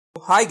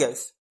Hi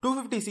guys,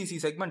 250cc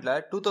segmentல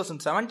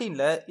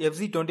 2017ல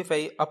FZ25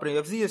 அப்புறம்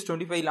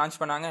FZS25 launch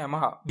பண்ணாங்க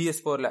Yamaha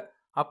BS4ல.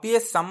 அப்பயே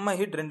செம்ம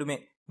ஹிட் ரெண்டுமே.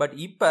 பட்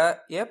இப்போ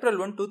April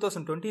 1,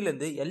 2020ல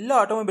இருந்து எல்லா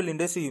ஆட்டோமொபைல்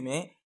இண்டஸ்ட்ரியுமே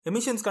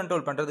எமிஷன்ஸ்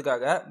கண்ட்ரோல்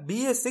பண்றதுக்காக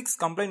BS6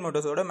 கம்ப்ளைண்ட்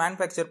மோட்டர்ஸோட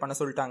மேனுஃபேக்சர் பண்ண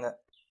சொல்லிட்டாங்க.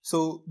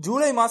 ஸோ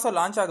ஜூலை மாதம்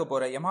லான்ச் ஆக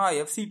போகிற Yamaha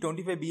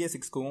FZ25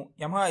 BS6க்கும்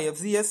Yamaha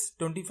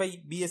FZ25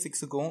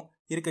 BS6க்கும்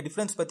இருக்க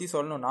டிஃப்ரென்ஸ் பற்றி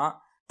சொல்லணும்னா,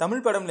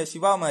 தமிழ் படம்ல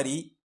சிவா மாதிரி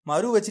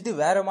மறு வச்சுட்டு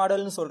வேற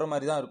மாடல்னு சொல்ற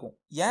மாதிரி தான் இருக்கும்.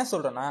 ஏன்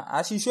சொல்றேன்னா,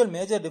 ஆஸ் யூஷுவல்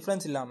மேஜர்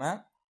டிஃப்ரென்ஸ் இல்லாம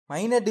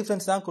மைனர்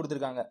டிஃப்ரென்ஸ் தான்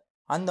கொடுத்துருக்காங்க.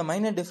 அந்த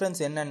மைனர் டிஃப்ரென்ஸ்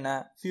என்னென்ன,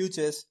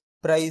 ஃபியூச்சர்ஸ்,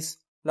 பிரைஸ்,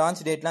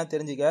 லான்ச் டேட்லாம்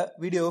தெரிஞ்சுக்க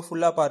வீடியோவை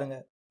ஃபுல்லா பாருங்க.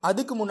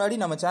 அதுக்கு முன்னாடி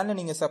நம்ம சேனலை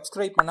நீங்க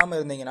சப்ஸ்கிரைப் பண்ணாம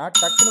இருந்தீங்கன்னா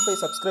டக்குன்னு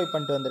போய் சப்ஸ்கிரைப்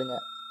பண்ணிட்டு வந்துருங்க.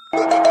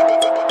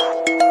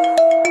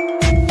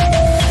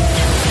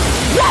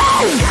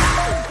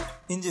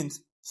 இன்ஜின்ஸ்.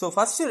 ஸோ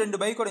ஃபர்ஸ்ட் ரெண்டு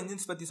பைக்கோட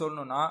இன்ஜின்ஸ் பத்தி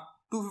சொல்லணும்னா,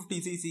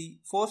 250cc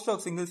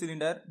 4-stroke single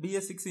cylinder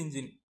BS6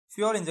 engine,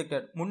 fuel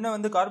injector.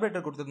 முன்ன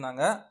கார்பரேட்டர்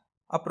கொடுத்துருந்தாங்க.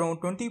 அப்புறம்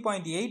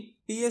 20.8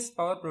 PS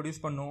பவர்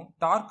ப்ரொடியூஸ் பண்ணும்.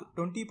 டார்க்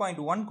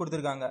 20.1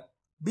 கொடுத்துருக்காங்க.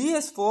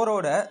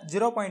 BS4ஓட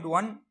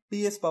 0.1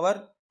 PS பவர்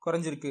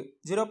குறைஞ்சிருக்கு,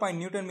 0.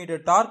 Nm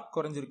டார்க்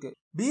குறைஞ்சிருக்கு.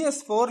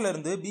 BS4ல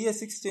இருந்து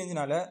BS6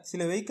 சேஞ்சினால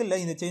சில வெஹிக்கிள்ல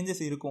இந்த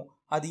சேஞ்சஸ் இருக்கும்.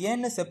 அது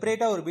ஏன்னு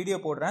செப்பரேட்டா ஒரு வீடியோ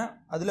போடுறேன்,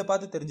 அதுல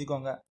பார்த்து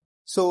தெரிஞ்சுக்கோங்க.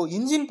 ஸோ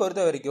இன்ஜின்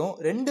பொறுத்த வரைக்கும்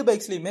ரெண்டு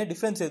பைக்ஸ்லயுமே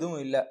டிஃப்ரென்ஸ்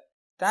எதுவும் இல்லை.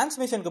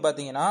 டிரான்ஸ்மிஷனுக்கு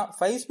பார்த்தீங்கன்னா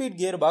 5 ஸ்பீட்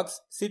கியர் பாக்ஸ்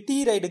சிட்டி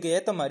ரைடுக்கு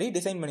ஏற்ற மாதிரி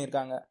டிசைன்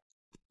பண்ணியிருக்காங்க.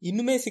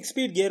 இன்னுமே 6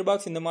 ஸ்பீட் கியர்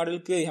பாக்ஸ் இந்த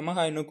மாடலுக்கு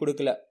Yamaha இன்னும்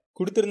கொடுக்கல,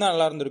 கொடுத்துருந்தா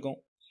நல்லா இருந்திருக்கும்.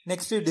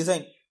 Next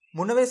design.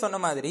 முன்னவே சொன்ன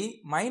மாதிரி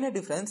மைனர்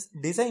டிஃபரன்ஸ்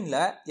டிசைன்ல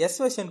S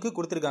வெர்ஷனுக்கு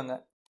கொடுத்துருக்காங்க.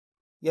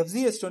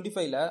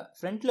 FZS25ல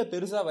ஃப்ரண்ட்ல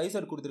பெருசா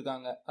வைசர்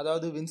கொடுத்துருக்காங்க,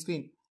 அதாவது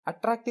விண்ட்ஸ்கிரீன்.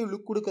 அட்ராக்டிவ்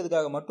லுக்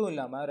கொடுக்கறதுக்காக மட்டும்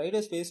இல்லாம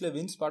ரைடர் ஸ்பேஸ்ல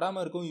விண்ட்ஸ்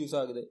படாம இருக்கும் யூஸ்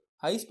ஆகுது.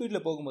 ஹை ஸ்பீட்ல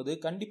போகும்போது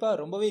கண்டிப்பா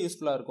ரொம்பவே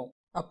யூஸ்ஃபுல்லா இருக்கும்.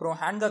 அப்புறம்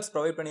ஹேண்ட் கார்ட்ஸ்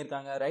ப்ரொவைட்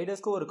பண்ணியிருக்காங்க.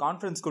 ரைடர்ஸ்க்கு ஒரு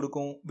கான்ஃபிடன்ஸ்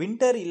கொடுக்கும்.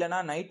 வின்டர் இல்லைனா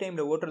நைட்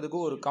டைம்ல ஓட்டுறதுக்கு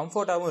ஒரு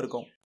கம்ஃபர்டாகவும்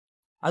இருக்கும்.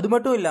 அது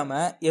மட்டும்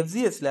இல்லாமல்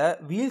FZSல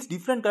வீல்ஸ்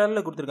டிஃப்ரெண்ட்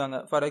கலரில் கொடுத்துருக்காங்க.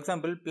 For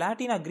example,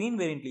 Platina green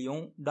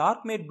வேரியண்ட்லையும்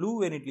dark mat blue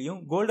வேரியண்ட்லையும்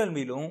golden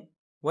வீலும்,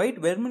 white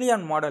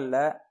வெர்மிலியான்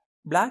மாடலில்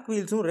பிளாக்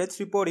வீல்ஸும் ரெட்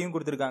ஸ்ட்ரிப்போடையும்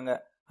கொடுத்துருக்காங்க.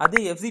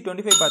 அதே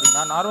FZ25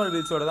 பார்த்தீங்கன்னா நார்மல்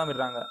வீல்ஸோட தான்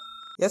விடுறாங்க.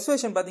 எஸ்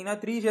வெர்ஷன் பார்த்தீங்கன்னா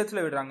 3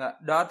 ஷேட்ஸில் விடுறாங்க.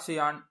 Dark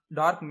cyan,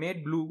 dark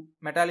mat blue,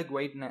 metallic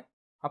ஒயிட்னு.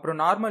 அப்புறம்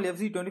நார்மல்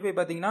FZ25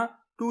 பார்த்தீங்கன்னா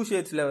 2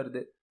 ஷேட்ஸில்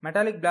வருது,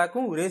 மெட்டாலிக்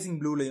பிளாக்கும் ரேசிங்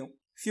ப்ளூலையும்.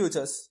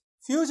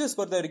 ஃபியூச்சர்ஸ்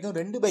பொறுத்த வரைக்கும்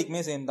ரெண்டு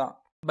பைக்குமே சேம் தான்.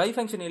 பை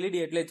ஃபங்க்ஷன் LED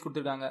ஹெட்லைட்ஸ்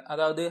கொடுத்துருக்காங்க,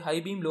 அதாவது ஹை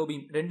பீம் லோ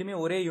பீம் ரெண்டுமே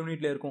ஒரே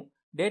யூனிட்ல இருக்கும்.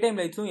 டே டைம்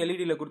லைட்ஸும்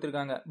LEDல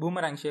கொடுத்துருக்காங்க,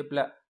 பூமராங்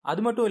ஷேப்ல.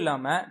 அது மட்டும்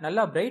இல்லாம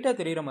நல்லா பிரைட்டா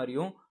தெரியுற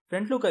மாதிரியும்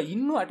ஃப்ரண்ட் லுக்கை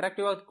இன்னும்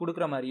அட்ராக்டிவா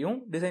கொடுக்குற மாதிரியும்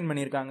டிசைன்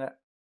பண்ணியிருக்காங்க.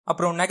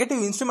 அப்புறம்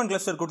நெகட்டிவ் இன்ஸ்ட்ருமெண்ட்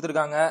கிளஸ்டர்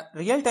கொடுத்துருக்காங்க.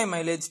 Real time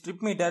mileage,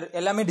 trip meter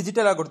எல்லாமே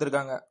டிஜிட்டலா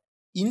கொடுத்துருக்காங்க.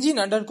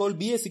 இன்ஜின் அண்டர் கோல்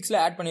BS6ல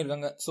ஆட்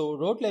பண்ணிருக்காங்க. ஸோ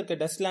ரோட்ல இருக்க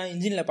டஸ்ட்லாம்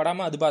இன்ஜின்ல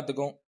படாம அது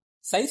பார்த்துக்கும்.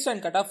 சைட்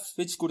ஸ்டாண்ட் கட் ஆஃப்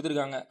ஸ்விட்ச்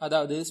கொடுத்துருக்காங்க,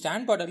 அதாவது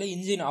ஸ்டாண்ட் போட்டாலே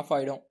இன்ஜின் ஆஃப்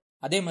ஆயிடும்.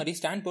 அதே மாதிரி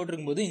ஸ்டாண்ட்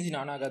போட்டிருக்கும் போது இன்ஜின்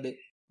ஆன் ஆகாது.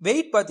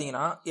 வெயிட்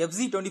பார்த்தீங்கன்னா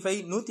FZ25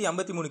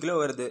 153 கிலோ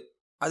வருது.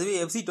 அதுவே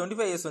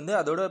FZ25S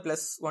அதோட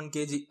பிளஸ் 1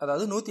 kg,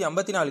 அதாவது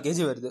 154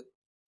 kg வருது.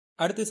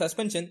 அடுத்து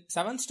suspension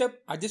 7 step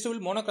adjustable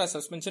monocross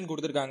suspension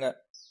கொடுத்துருக்காங்க.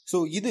 ஸோ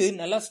இது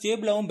நல்லா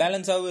ஸ்டேபிளாகவும்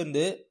பேலன்ஸாகவும்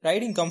இருந்து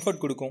ரைடிங்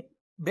கம்ஃபர்ட் கொடுக்கும்.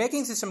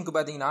 பிரேக்கிங் சிஸ்டம்க்கு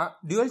பார்த்தீங்கன்னா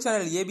dual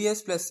channel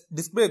ABS plus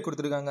disc brake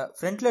கொடுத்துருக்காங்க.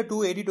 ஃப்ரண்ட்ல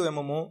 282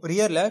 mm,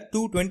 ரியர்ல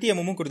 220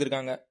 mm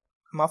கொடுத்துருக்காங்க.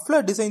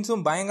 மஃப்ளர்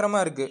டிசைன்ஸும்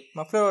பயங்கரமா இருக்கு.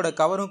 மஃப்ளரோட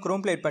கவரும்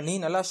குரோம் பிளேட் பண்ணி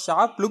நல்லா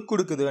ஷார்ப் லுக்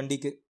கொடுக்குது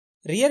வண்டிக்கு.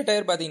 ரியர்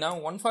டயர் பார்த்தீங்கன்னா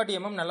 140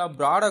 mm நல்லா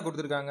ப்ராடாக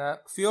கொடுத்துருக்காங்க.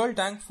 ஃபியூல்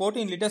டேங்க்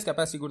 14 லிட்டர்ஸ்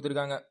கெப்பாசிட்டி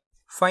கொடுத்துருக்காங்க.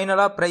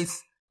 ஃபைனலாக price.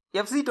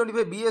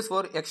 FZ25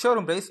 BS4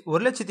 ex-showroom price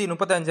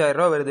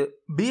 1,35,000 வருது.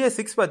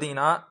 BS6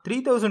 பார்த்தீங்கன்னா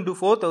 3,000 to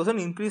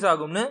 4,000 இன்க்ரீஸ்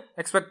ஆகும்னு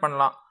எக்ஸ்பெக்ட்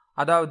பண்ணலாம்.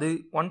 அதாவது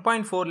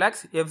 1.4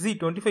 lakhs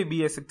FZ25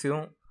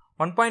 BS6யும்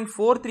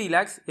 1.43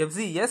 lakhs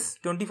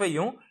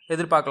FZS25யும்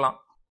எதிர்பார்க்கலாம்.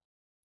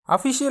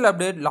 அஃபிஷியல்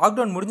அப்டேட்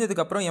லாக்டவுன்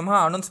முடிஞ்சதுக்கு அப்புறம்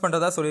Yamaha அனௌன்ஸ்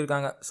பண்ணுறதா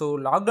சொல்லியிருக்காங்க. ஸோ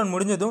லாக்டவுன்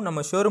முடிஞ்சதும்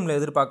நம்ம ஷோரூமில்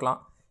எதிர்பார்க்கலாம்.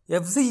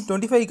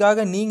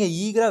 FZ25க்காக நீங்கள்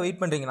ஈகராக வெயிட்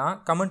பண்ணுறீங்கன்னா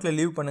கமெண்ட்டில்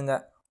லீவ்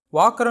பண்ணுங்கள்.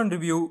 வாக் அரவுண்ட்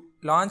ரிவ்யூ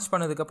லான்ச்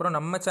பண்ணதுக்கப்புறம்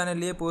நம்ம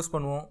சேனல்லையே போஸ்ட்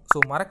பண்ணுவோம். ஸோ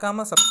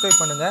மறக்காமல்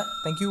சப்ஸ்கிரைப் பண்ணுங்கள்.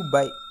 Thank you,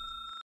 by.